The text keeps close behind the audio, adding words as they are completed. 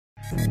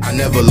I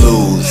never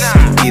lose,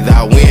 either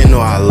I win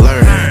or I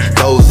learn.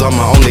 Those are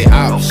my only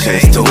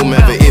options, to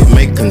whomever it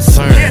may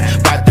concern.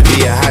 About to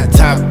be a hot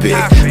topic,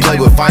 play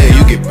with fire,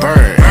 you get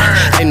burned.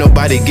 Ain't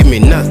nobody give me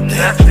nothing,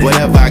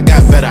 whatever I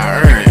got better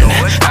I earn.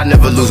 I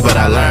never lose but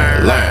I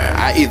learn.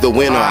 I either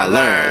win or I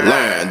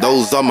learn.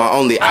 Those are my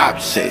only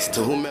options,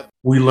 to whomever.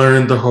 We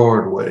learned the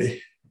hard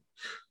way.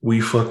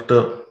 We fucked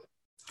up.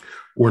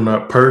 We're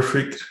not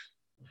perfect,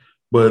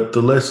 but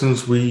the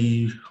lessons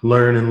we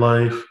learn in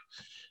life,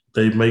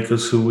 they make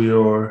us who we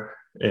are,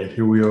 and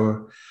here we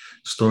are,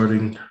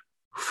 starting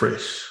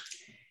fresh.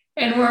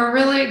 And we're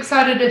really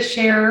excited to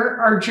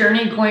share our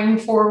journey going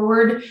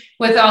forward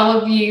with all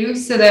of you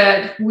so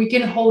that we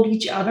can hold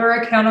each other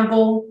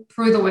accountable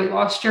through the weight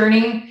loss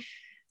journey.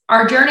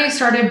 Our journey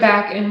started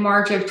back in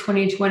March of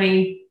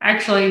 2020.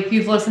 Actually, if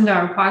you've listened to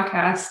our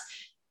podcast,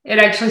 it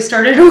actually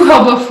started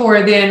well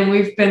before then.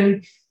 We've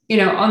been,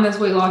 on this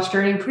weight loss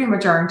journey pretty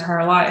much our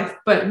entire life.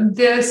 But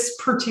this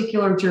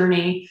particular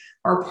journey,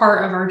 or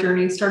part of our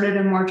journey, started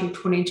in March of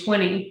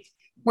 2020,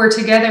 where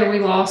together we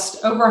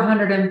lost over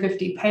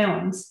 150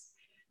 pounds.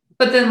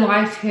 But then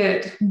life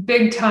hit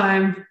big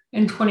time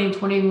in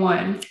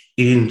 2021.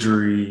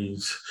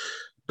 Injuries,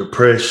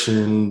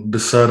 depression,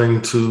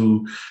 deciding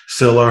to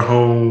sell our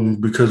home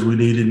because we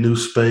needed new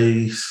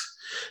space,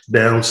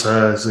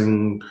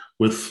 downsizing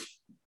with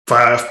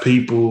 5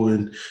 people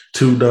and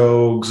 2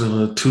 dogs and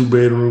a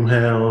 2-bedroom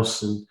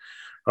house, and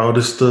all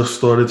this stuff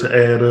started to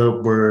add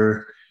up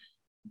where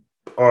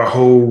our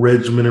whole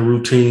regimen and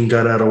routine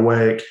got out of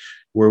whack,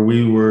 where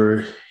we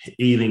were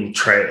eating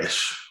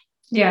trash.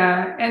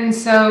 Yeah, and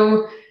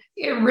so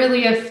it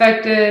really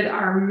affected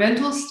our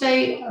mental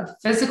state, our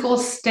physical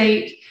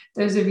state.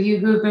 Those of you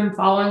who have been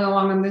following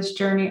along on this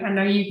journey, I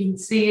know you can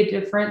see a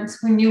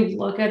difference when you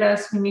look at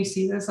us, when you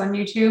see this on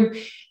YouTube.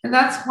 And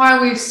that's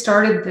why we've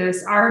started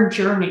this, our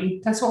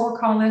journey. That's what we're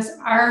calling this,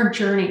 our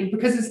journey,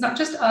 because it's not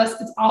just us,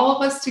 it's all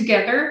of us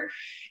together.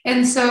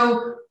 And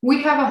so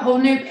we have a whole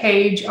new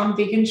page on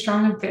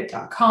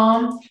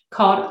veganstrongandfit.com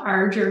called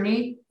Our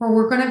Journey, where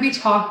we're going to be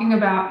talking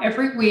about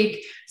every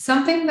week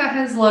something that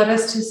has led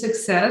us to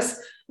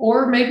success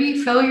or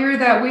maybe failure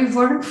that we've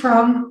learned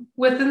from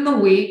within the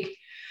week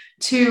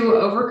to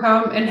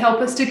overcome and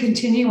help us to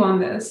continue on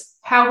this.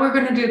 How we're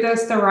going to do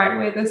this the right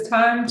way this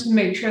time to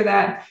make sure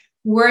that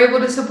we're able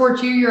to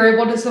support you, you're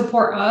able to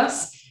support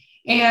us,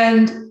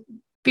 and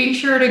be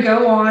sure to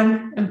go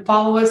on and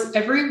follow us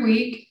every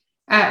week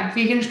at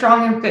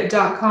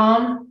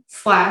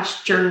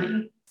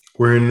veganstrongandfit.com/journey.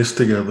 We're in this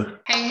together.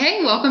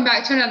 Hey, welcome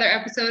back to another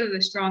episode of the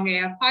Strong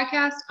AF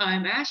podcast.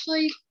 I'm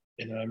Ashley.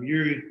 And I'm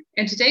Yuri.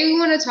 And today we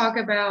want to talk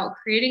about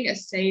creating a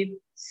safe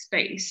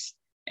space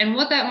and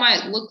what that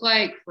might look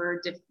like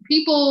for different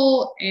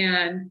people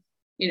and,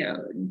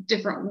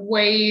 different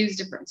ways,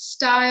 different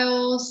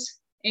styles,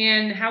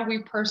 and how we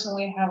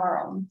personally have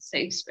our own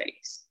safe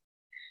space.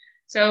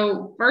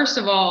 So first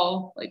of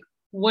all,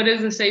 what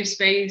is a safe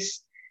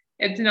space?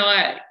 It's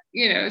not,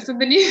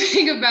 something you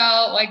think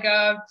about like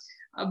a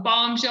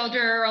bomb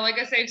shelter or like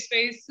a safe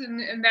space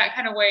in that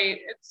kind of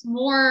way. It's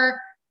more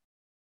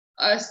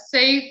a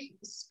safe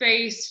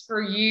space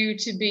for you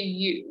to be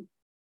you.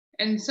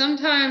 And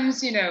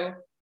sometimes,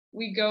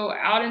 we go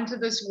out into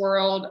this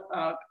world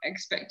of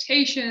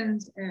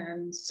expectations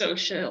and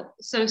societal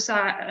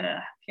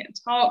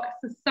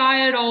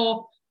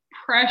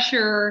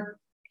pressure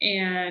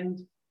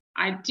and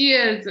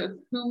ideas of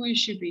who we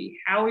should be,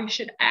 how we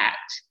should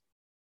act.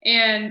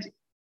 And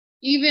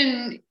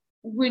even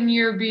when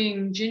you're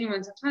being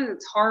genuine, sometimes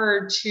it's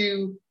hard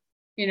to,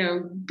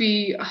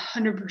 be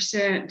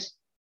 100%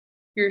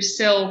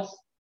 yourself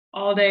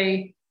all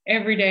day,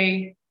 every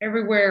day,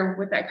 everywhere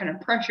with that kind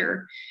of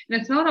pressure. And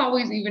it's not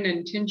always even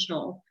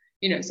intentional.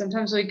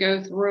 Sometimes we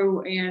go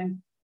through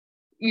and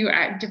you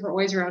act different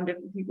ways around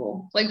different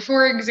people. Like,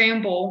 for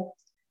example,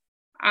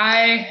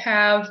 I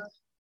have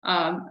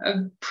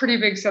a pretty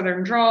big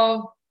Southern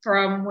drawl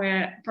from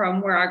where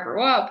I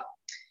grew up.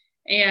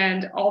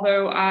 And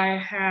although I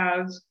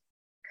have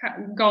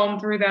gone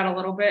through that a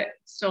little bit,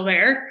 it's still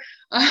there.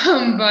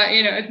 But,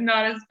 it's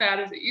not as bad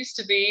as it used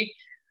to be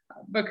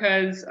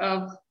because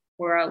of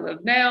where I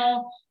live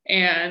now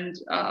and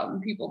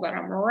people that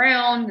I'm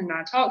around and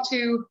I talk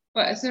to.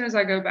 But as soon as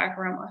I go back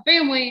around my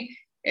family,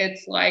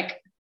 it's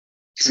like,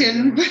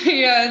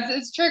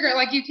 it's triggered.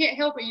 Like, you can't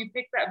help it. You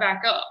pick that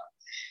back up.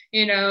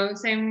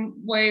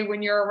 Same way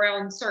when you're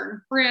around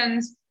certain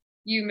friends,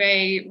 you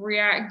may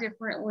react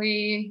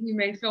differently. You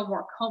may feel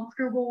more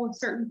comfortable with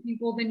certain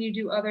people than you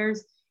do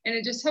others. And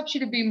it just helps you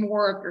to be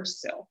more of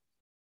yourself.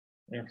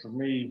 And for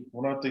me,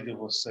 when I think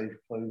of a safe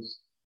place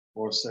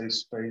or a safe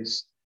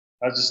space,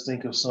 I just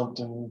think of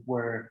something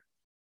where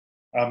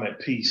I'm at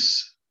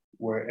peace,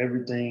 where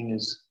everything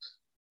is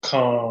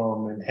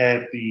calm and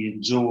happy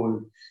and joy,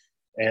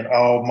 and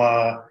all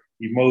my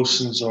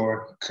emotions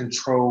are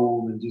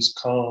controlled and just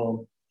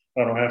calm.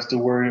 I don't have to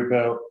worry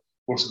about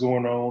what's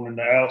going on in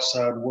the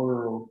outside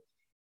world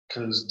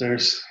because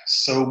there's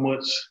so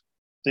much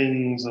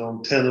things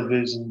on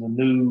television, the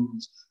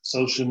news,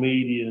 social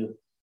media,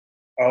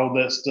 all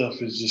that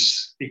stuff is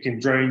just, it can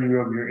drain you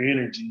of your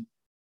energy.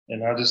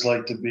 And I just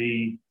like to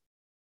be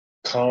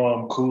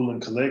calm, cool,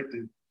 and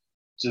collected,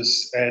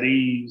 just at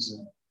ease.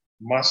 And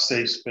my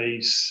safe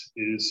space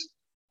is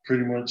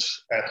pretty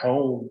much at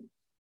home,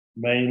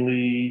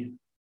 mainly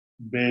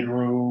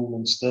bedroom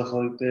and stuff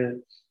like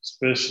that,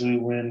 especially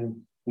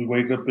when we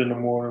wake up in the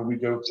morning, we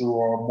go through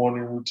our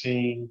morning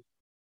routine,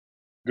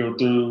 go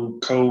through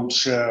cold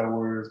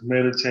showers,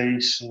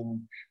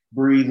 meditation,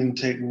 breathing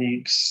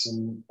techniques,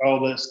 and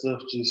all that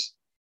stuff just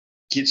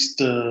gets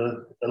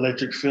the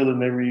electric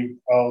feeling,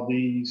 all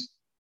these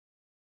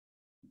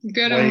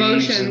good waves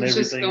emotions and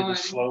just everything going.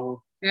 is flowing.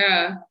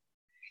 Yeah.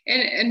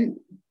 And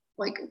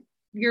like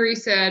Yuri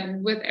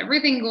said, with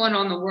everything going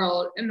on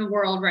in the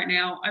world right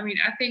now, I mean,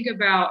 I think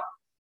about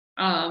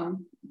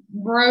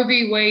Roe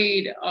v.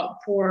 Wade up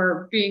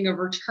for being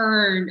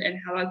overturned and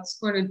how that's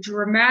going to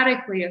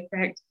dramatically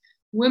affect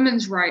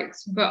women's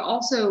rights, but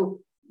also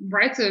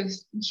rights of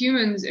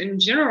humans in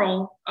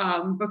general,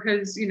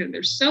 because, you know,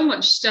 there's so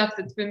much stuff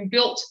that's been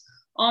built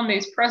on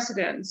these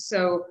precedents.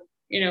 So,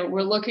 you know,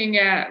 we're looking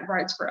at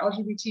rights for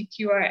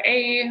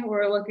LGBTQIA,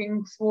 we're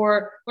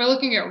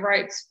looking at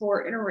rights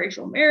for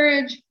interracial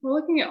marriage, we're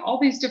looking at all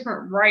these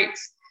different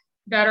rights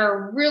that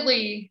are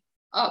really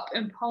up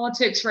in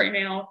politics right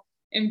now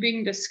and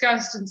being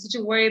discussed in such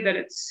a way that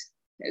it's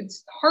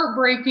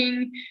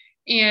heartbreaking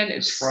and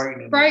it's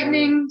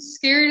frightening,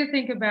 scary to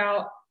think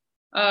about.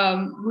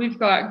 We've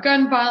got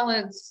gun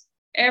violence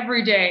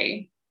every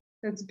day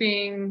that's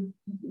going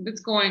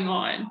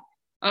on.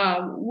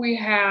 We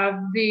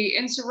have the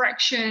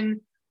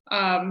insurrection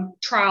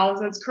trials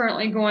that's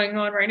currently going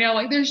on right now.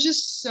 Like, there's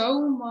just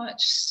so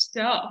much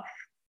stuff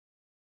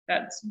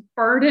that's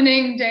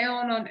burdening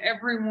down on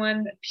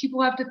everyone that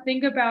people have to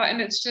think about.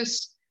 And it's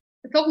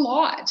a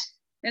lot.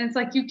 And it's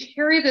like you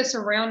carry this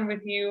around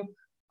with you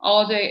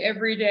all day,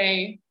 every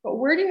day. But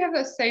where do you have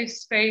a safe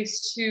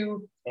space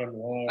to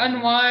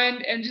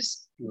unwind and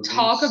just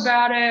talk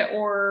about it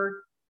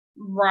or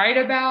write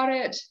about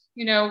it?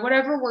 You know,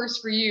 whatever works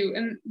for you.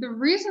 And the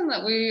reason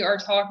that we are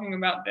talking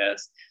about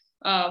this,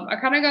 I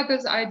kind of got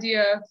this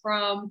idea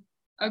from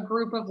a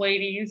group of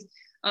ladies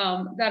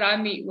that I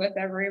meet with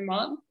every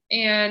month.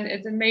 And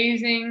it's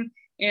amazing.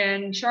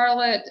 And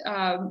Charlotte,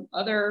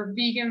 other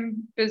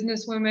vegan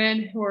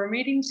businesswomen who are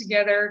meeting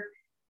together.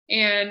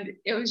 And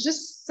it was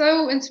just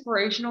so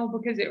inspirational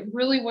because it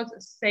really was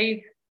a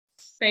safe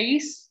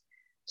space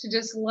to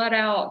just let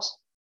out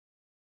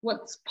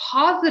what's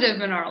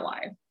positive in our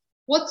life,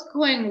 what's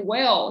going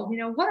well, you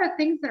know, what are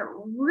things that are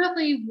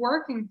really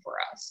working for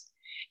us?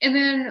 And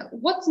then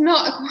what's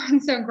not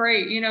going so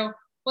great, you know,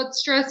 what's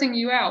stressing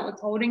you out,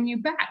 what's holding you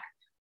back?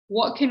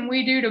 What can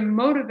we do to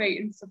motivate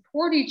and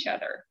support each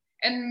other?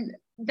 And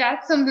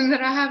that's something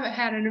that I haven't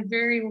had in a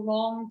very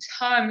long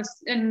time,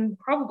 and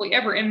probably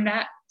ever in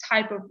that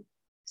type of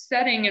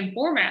setting and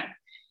format.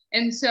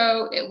 And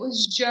so it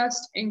was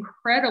just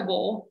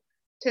incredible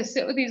to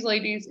sit with these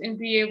ladies and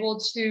be able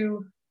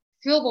to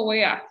feel the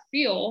way I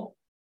feel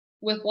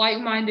with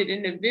like-minded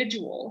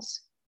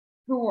individuals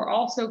who are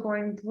also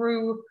going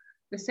through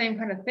the same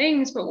kind of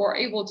things, but we're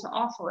able to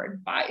offer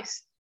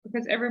advice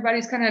because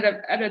everybody's kind of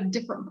at a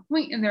different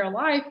point in their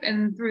life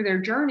and through their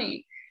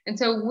journey. And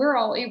so we're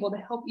all able to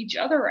help each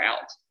other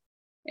out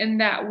in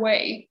that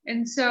way.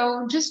 And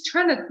so just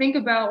trying to think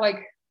about, like,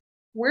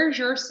 where's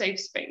your safe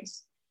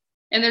space?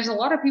 And there's a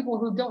lot of people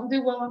who don't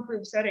do well in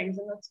group settings,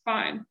 and that's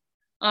fine.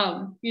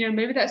 You know,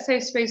 maybe that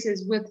safe space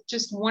is with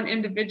just one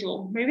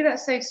individual. Maybe that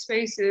safe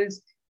space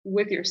is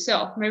with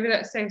yourself. Maybe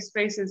that safe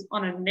space is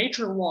on a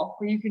nature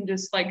walk where you can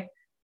just like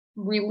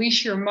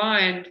release your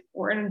mind,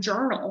 or in a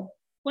journal,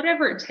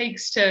 whatever it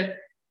takes to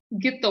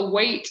get the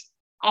weight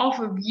off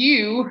of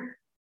you,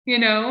 you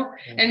know,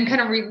 and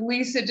kind of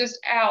release it just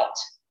out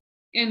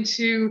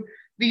into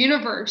the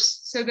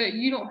universe so that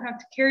you don't have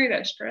to carry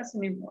that stress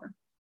anymore.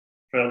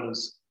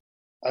 Fellas,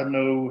 I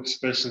know,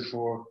 especially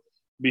for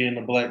being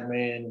a Black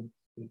man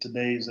in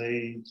today's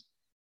age,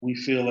 we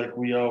feel like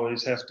we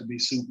always have to be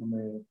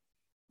Superman.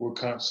 We're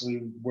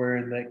constantly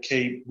wearing that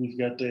cape. We've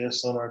got the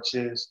S on our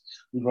chest.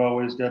 We've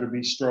always got to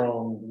be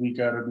strong. We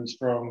got to be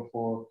strong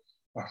for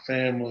our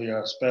family,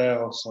 our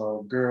spouse,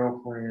 our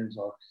girlfriends,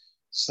 our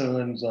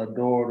sons, our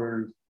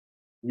daughters.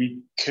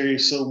 We carry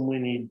so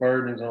many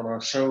burdens on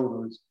our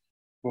shoulders.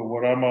 But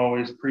what I'm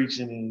always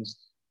preaching is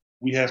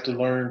we have to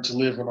learn to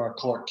live in our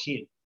Clark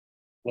Kent.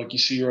 Like you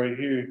see right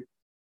here,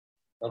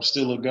 I'm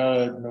still a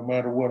God no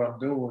matter what I'm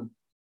doing.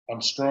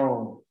 I'm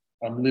strong.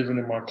 I'm living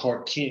in my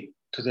Clark Kent,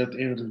 because at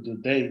the end of the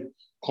day,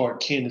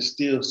 Clark Kent is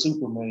still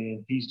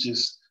Superman. He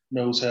just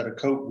knows how to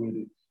cope with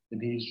it.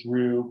 And he's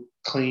real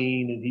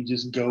clean, and he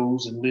just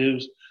goes and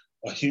lives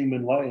a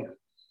human life.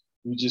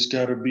 We just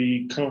got to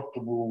be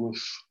comfortable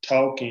with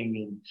talking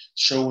and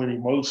showing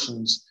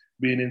emotions,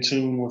 being in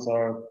tune with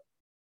our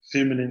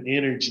feminine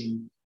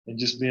energy, and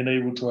just being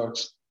able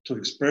to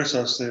express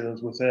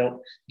ourselves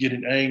without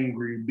getting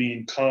angry,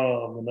 being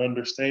calm and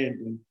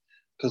understanding.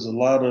 Because a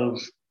lot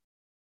of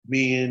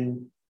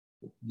men,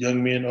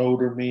 young men,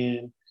 older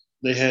men,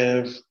 they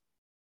have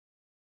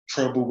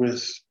trouble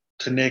with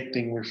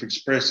connecting with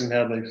expressing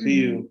how they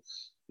feel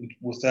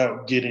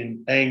without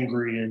getting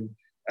angry and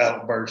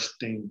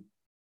outbursting.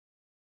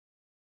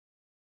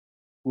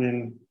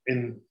 When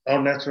in all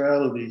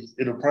naturality,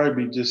 it'll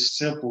probably be just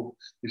simple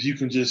if you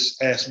can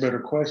just ask better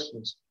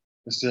questions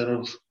instead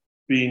of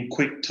being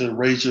quick to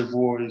raise your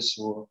voice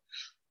or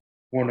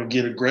want to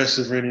get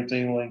aggressive or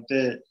anything like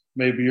that.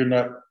 Maybe you're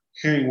not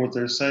hearing what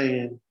they're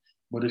saying,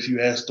 but if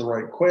you ask the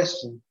right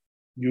question,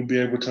 you'll be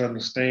able to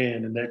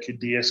understand, and that could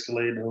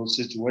de-escalate the whole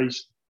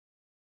situation.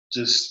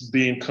 Just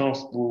being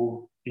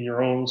comfortable in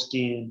your own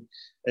skin,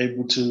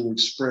 able to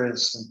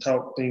express and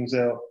talk things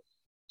out,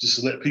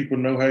 just let people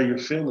know how you're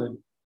feeling.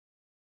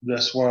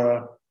 That's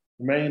why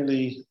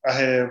mainly I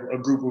have a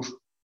group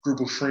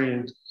of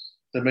friends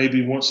that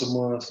maybe once a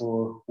month,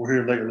 or we're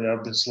here lately,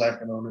 I've been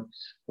slacking on it,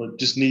 but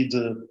just need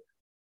to,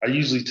 I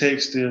usually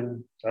text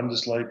them. I'm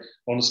just like,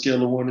 on a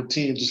scale of 1 to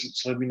 10,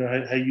 just let me know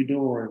how you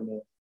doing right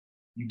now.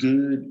 You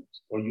good?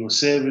 Or you're a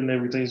 7,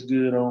 everything's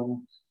good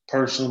on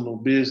personal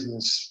or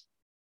business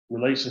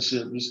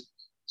relationship.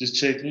 Just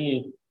check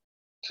in.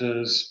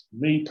 Because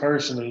me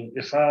personally,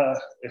 if I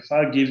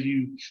give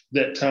you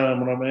that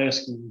time when I'm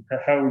asking,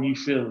 how are you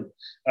feeling?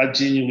 I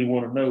genuinely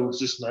want to know. It's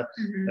just not,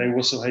 hey,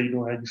 what's up? How you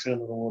doing? How you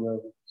feeling? Or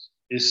whatever.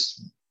 It's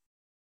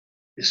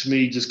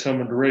me just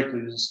coming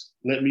directly. Just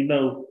let me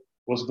know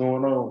what's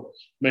going on.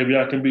 Maybe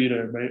I can be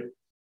there. Maybe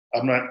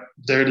I'm not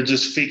there to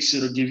just fix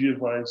it or give you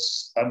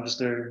advice. I'm just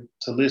there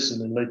to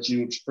listen and let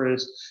you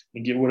express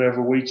and get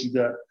whatever weight you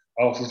got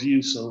off of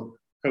you. So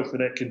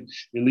hopefully that can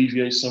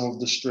alleviate some of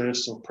the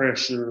stress or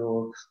pressure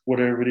or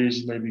whatever it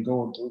is you may be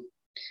going through.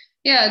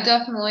 Yeah,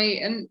 definitely.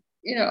 And,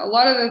 a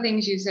lot of the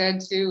things you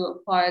said to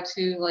apply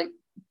to like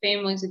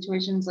family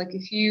situations, like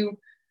if you,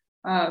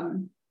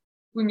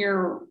 when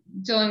you're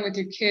dealing with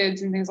your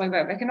kids and things like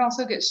that, that can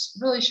also get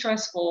really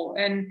stressful.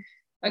 And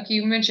like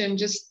you mentioned,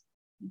 just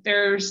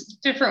there's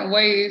different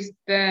ways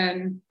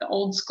than the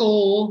old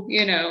school,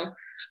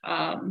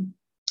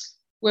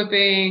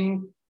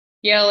 whipping,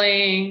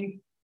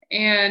 yelling,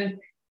 and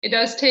it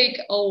does take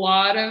a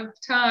lot of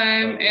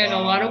time and a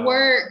lot of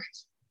work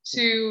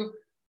to,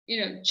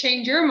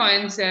 change your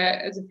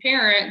mindset as a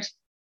parent.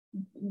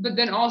 But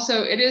then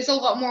also it is a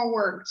lot more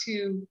work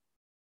to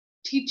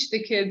teach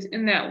the kids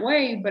in that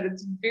way, but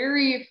it's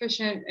very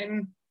efficient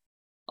and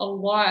a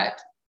lot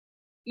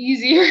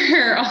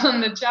easier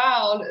on the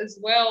child as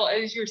well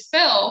as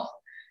yourself.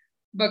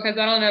 Because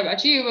I don't know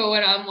about you, but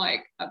when I'm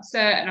like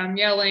upset and I'm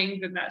yelling,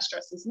 then that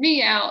stresses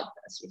me out,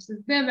 that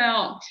stresses them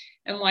out.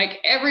 And like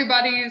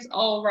everybody's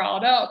all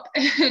riled up.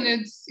 And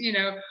it's,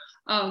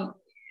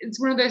 it's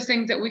one of those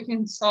things that we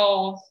can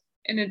solve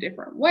in a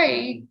different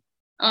way.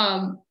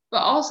 But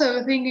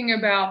also thinking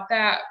about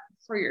that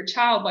for your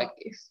child, like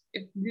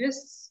if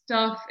this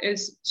stuff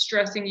is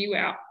stressing you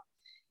out,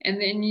 and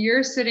then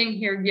you're sitting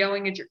here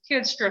yelling at your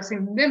kids,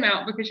 stressing them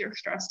out because you're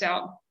stressed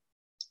out,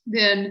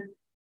 then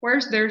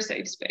where's their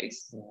safe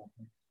space?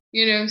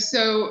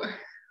 So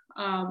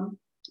I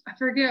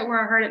forget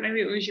where I heard it.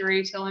 Maybe it was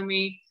Yuri telling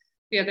me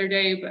the other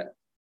day, but,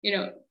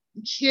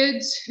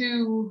 kids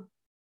who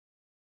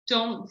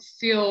don't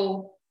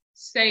feel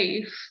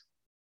safe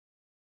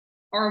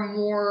are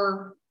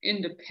more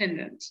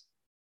independent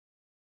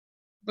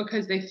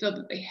because they feel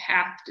that they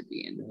have to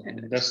be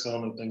independent. That's the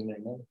only thing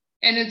they know.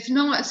 And it's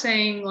not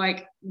saying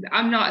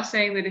I'm not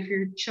saying that if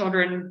your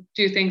children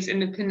do things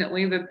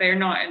independently that they're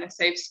not in a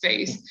safe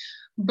space.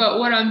 But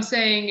what I'm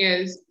saying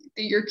is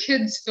that your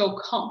kids feel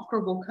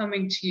comfortable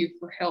coming to you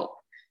for help.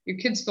 Your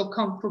kids feel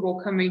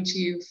comfortable coming to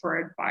you for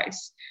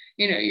advice.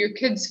 Your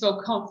kids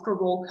feel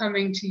comfortable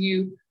coming to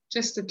you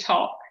just to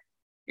talk.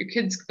 Your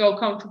kids feel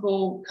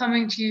comfortable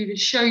coming to you to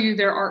show you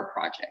their art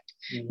project.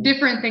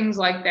 Different things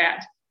like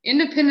that.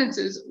 Independence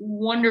is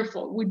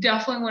wonderful. We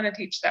definitely want to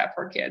teach that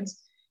for kids.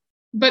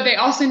 But they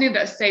also need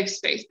that safe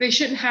space. They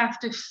shouldn't have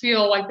to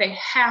feel like they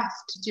have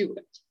to do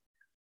it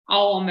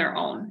all on their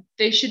own.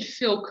 They should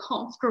feel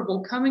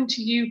comfortable coming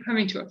to you,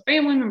 coming to a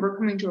family member,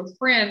 coming to a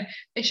friend.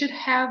 They should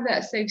have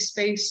that safe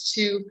space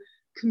to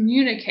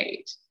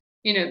communicate.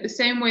 The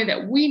same way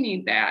that we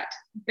need that,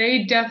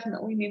 they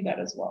definitely need that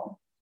as well.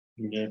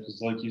 Yeah, because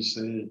like you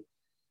said,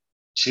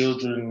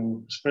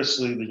 children,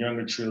 especially the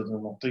younger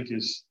children, I think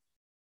it's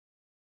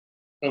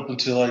up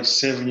until like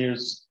 7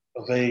 years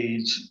of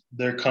age,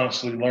 they're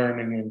constantly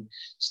learning and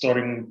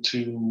starting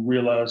to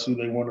realize who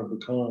they want to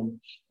become.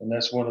 And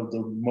that's one of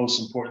the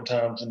most important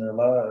times in their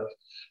life.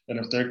 And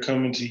if they're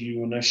coming to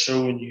you and they're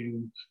showing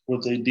you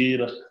what they did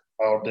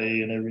all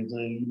day and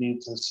everything, you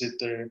need to sit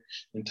there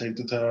and take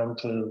the time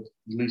to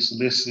at least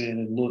listen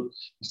and look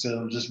instead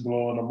of just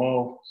blowing them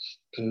off,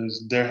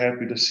 because they're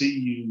happy to see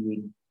you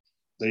and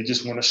they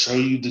just want to show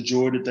you the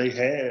joy that they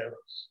have.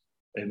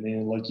 And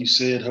then, like you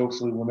said,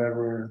 hopefully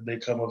whenever they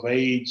come of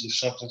age, if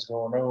something's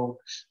going on,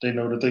 they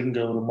know that they can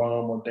go to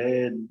mom or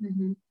dad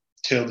and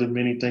tell them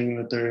anything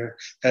that they're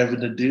having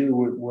to deal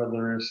with,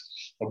 whether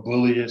it's a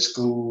bully at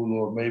school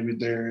or maybe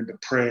they're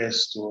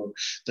depressed or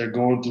they're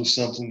going through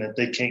something that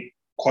they can't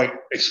quite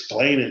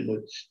explain it, but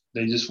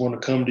they just want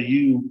to come to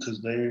you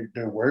because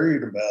they're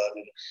worried about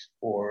it,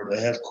 or they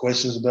have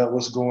questions about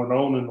what's going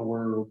on in the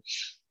world.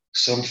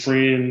 Some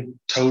friend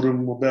told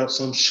them about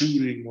some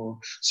shooting or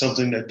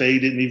something that they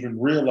didn't even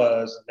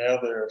realize, and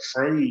now they're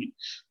afraid,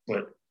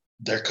 but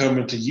they're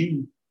coming to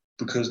you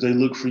because they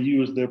look for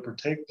you as their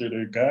protector,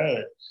 their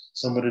guide,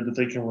 somebody that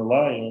they can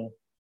rely on.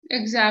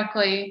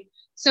 Exactly.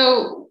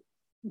 So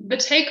the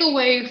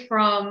takeaway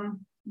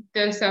from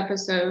this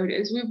episode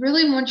is we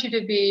really want you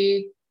to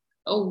be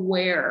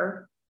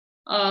aware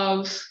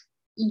of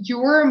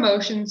your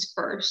emotions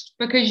first,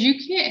 because you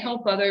can't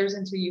help others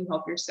until you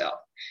help yourself.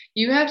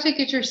 You have to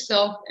get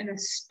yourself in a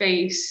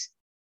space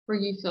where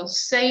you feel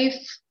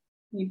safe,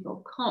 you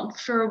feel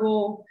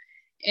comfortable,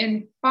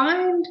 and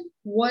find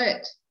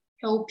what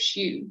helps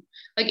you.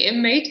 Like, it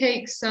may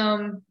take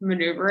some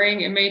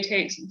maneuvering, it may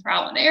take some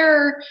trial and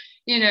error,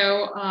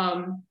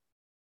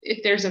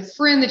 if there's a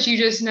friend that you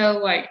just know,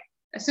 like,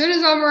 as soon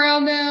as I'm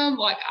around them,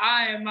 like,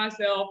 I am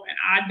myself and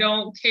I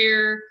don't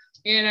care,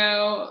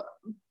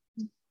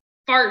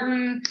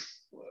 farting,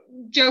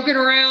 joking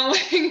around,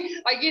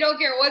 like you don't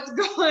care what's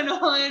going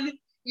on.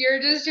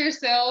 You're just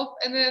yourself.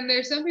 And then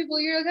there's some people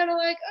you're kind of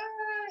like,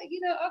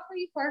 I'll tell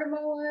you part of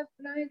my life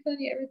and I ain't telling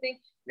you everything.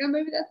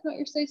 Maybe that's not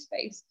your safe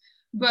space.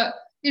 But,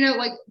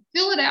 like,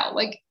 fill it out.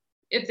 Like,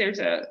 if there's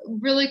a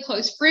really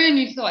close friend,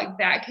 you feel like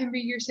that can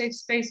be your safe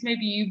space.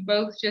 Maybe you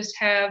both just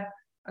have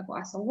a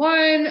glass of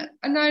wine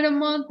a night a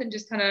month and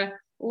just kind of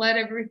let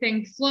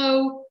everything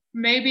flow.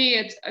 Maybe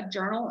it's a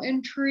journal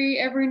entry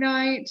every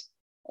night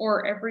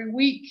or every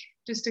week,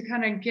 just to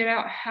kind of get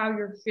out how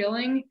you're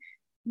feeling.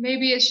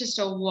 Maybe it's just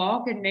a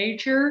walk in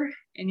nature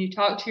and you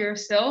talk to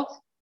yourself.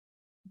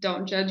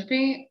 Don't judge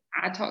me.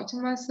 I talk to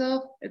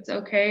myself. It's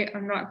okay.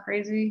 I'm not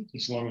crazy.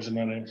 As long as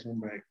you're not answering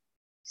back.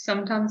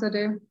 Sometimes I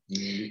do.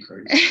 Yeah, you're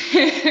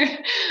crazy.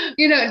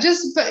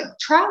 But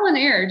trial and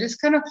error, just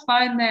kind of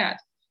find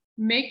that.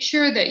 Make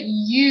sure that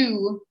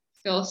you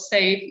feel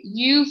safe,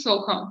 you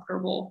feel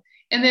comfortable.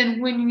 And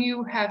then when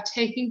you have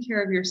taken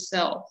care of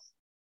yourself,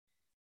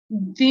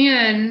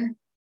 then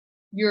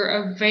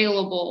you're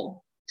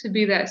available to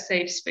be that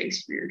safe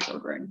space for your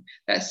children,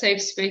 that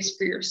safe space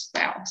for your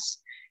spouse,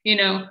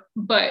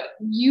 but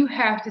you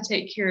have to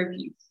take care of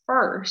you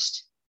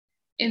first,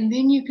 and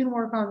then you can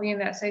work on being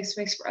that safe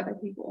space for other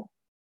people.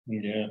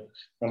 Yeah.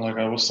 And like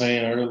I was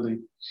saying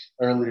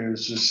earlier,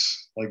 it's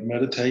just like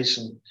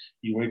meditation.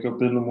 You wake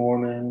up in the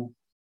morning,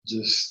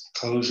 just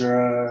close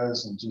your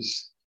eyes and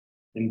just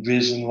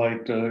envision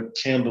like a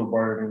candle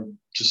burning.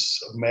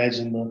 Just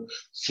imagine the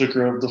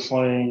flicker of the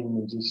flame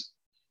and just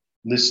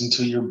listen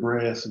to your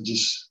breath and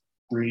just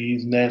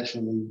breathe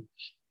naturally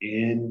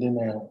in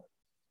and out,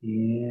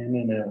 in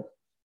and out.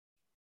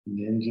 And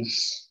then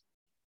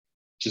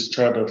just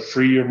try to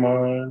free your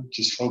mind.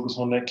 Just focus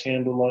on that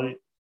candlelight.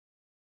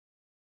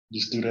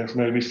 Just do that for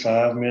maybe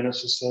 5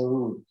 minutes or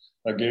so.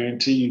 I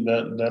guarantee you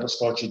that'll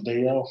start your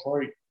day off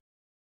right.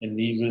 And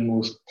even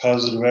with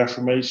positive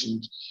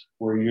affirmations,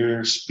 where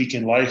you're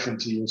speaking life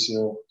into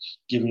yourself,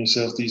 giving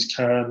yourself these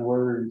kind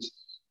words,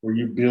 where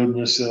you're building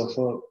yourself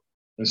up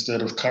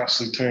instead of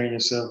constantly tearing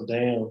yourself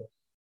down.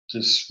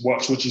 Just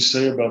watch what you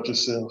say about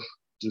yourself.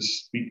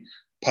 Just speak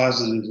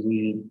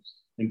positively and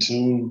in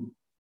tune,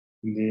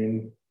 and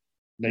then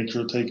nature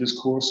will take its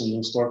course and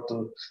you'll start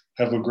to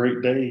have a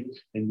great day,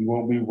 and you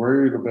won't be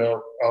worried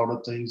about all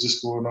the things that's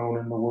going on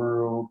in the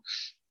world,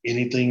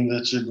 anything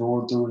that you're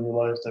going through in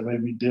your life that may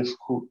be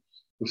difficult.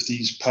 With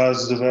these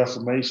positive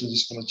affirmations,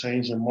 it's going to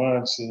change your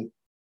mindset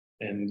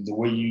and the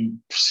way you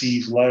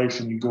perceive life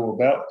and you go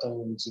about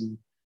things, and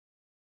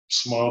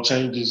small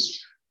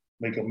changes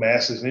make a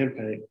massive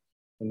impact.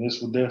 And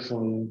this will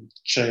definitely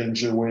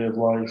change your way of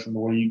life and the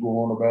way you go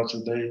on about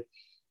your day.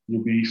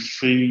 You'll be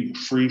free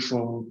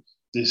from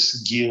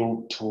this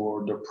guilt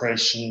or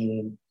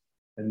depression.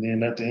 And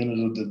then at the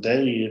end of the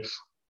day, if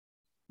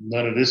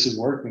none of this is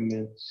working,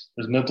 then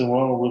there's nothing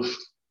wrong with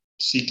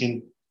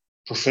seeking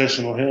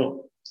professional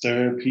help,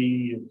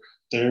 therapy,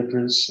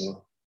 therapists,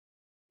 or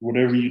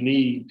whatever you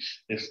need.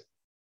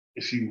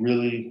 If you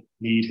really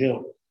need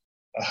help,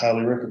 I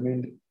highly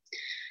recommend it.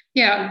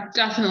 Yeah,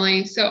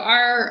 definitely. So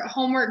our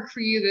homework for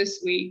you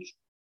this week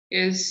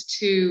is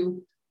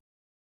to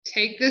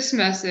take this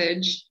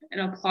message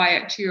and apply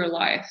it to your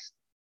life.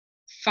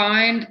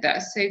 Find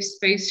that safe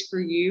space for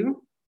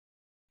you.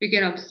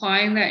 Begin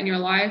applying that in your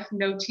life.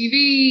 No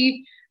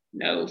TV,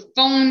 no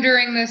phone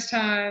during this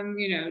time.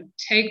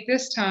 Take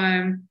this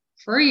time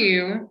for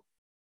you.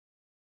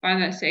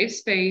 Find that safe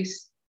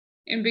space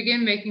and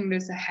begin making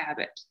this a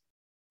habit.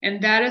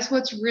 And that is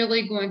what's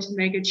really going to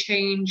make a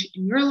change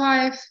in your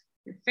life,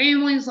 your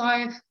family's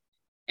life,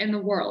 and the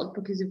world.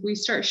 Because if we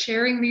start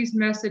sharing these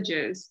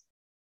messages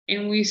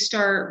and we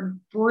start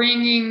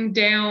bringing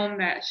down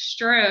that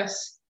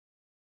stress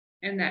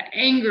and that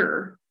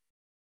anger,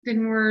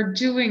 then we're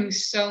doing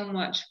so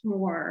much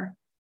more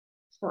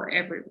for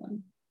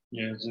everyone.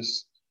 Yeah,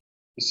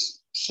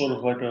 it's sort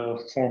of like a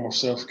form of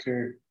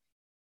self-care.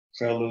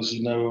 Fellas,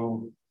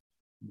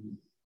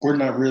 we're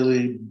not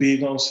really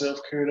big on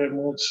self-care that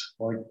much,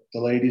 like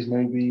the ladies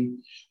may be,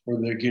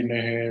 where they're getting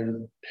their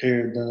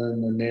hair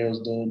done, their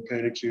nails done,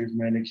 pedicures,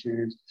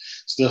 manicures,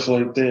 stuff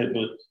like that.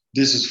 But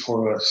this is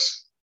for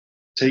us.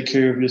 Take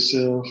care of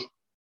yourself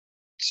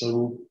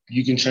so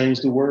you can change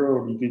the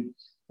world. You can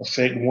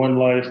affect one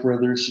life,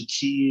 whether it's your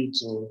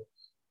kids or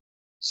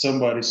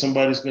somebody.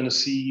 Somebody's going to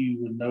see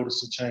you and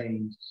notice a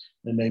change,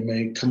 and they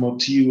may come up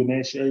to you and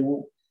ask you, hey,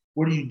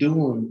 what are you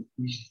doing?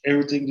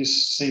 Everything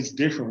just seems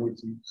different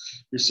with you.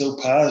 You're so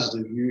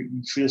positive. You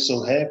feel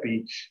so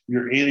happy.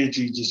 Your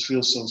energy just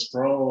feels so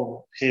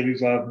strong, heavy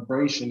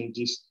vibration. It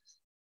just,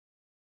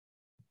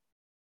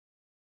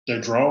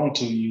 they're drawn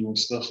to you and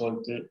stuff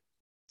like that.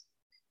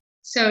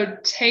 So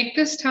take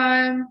this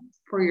time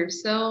for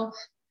yourself,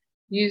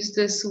 use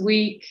this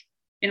week,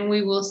 and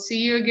we will see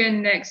you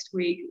again next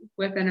week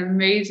with an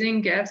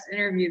amazing guest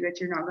interview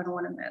that you're not going to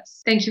want to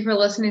miss. Thank you for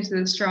listening to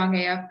the Strong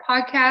AF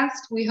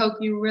podcast. We hope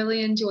you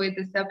really enjoyed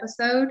this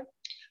episode.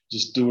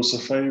 Just do us a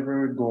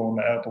favor, go on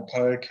the Apple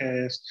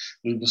Podcast,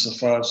 leave us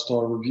a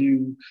 5-star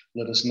review,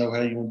 let us know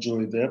how you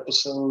enjoyed the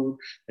episode.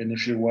 And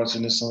if you're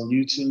watching this on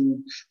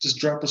YouTube, just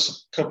drop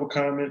us a couple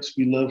comments.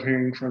 We love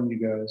hearing from you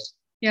guys.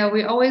 Yeah,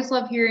 we always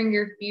love hearing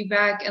your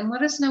feedback, and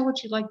let us know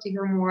what you'd like to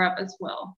hear more of as well.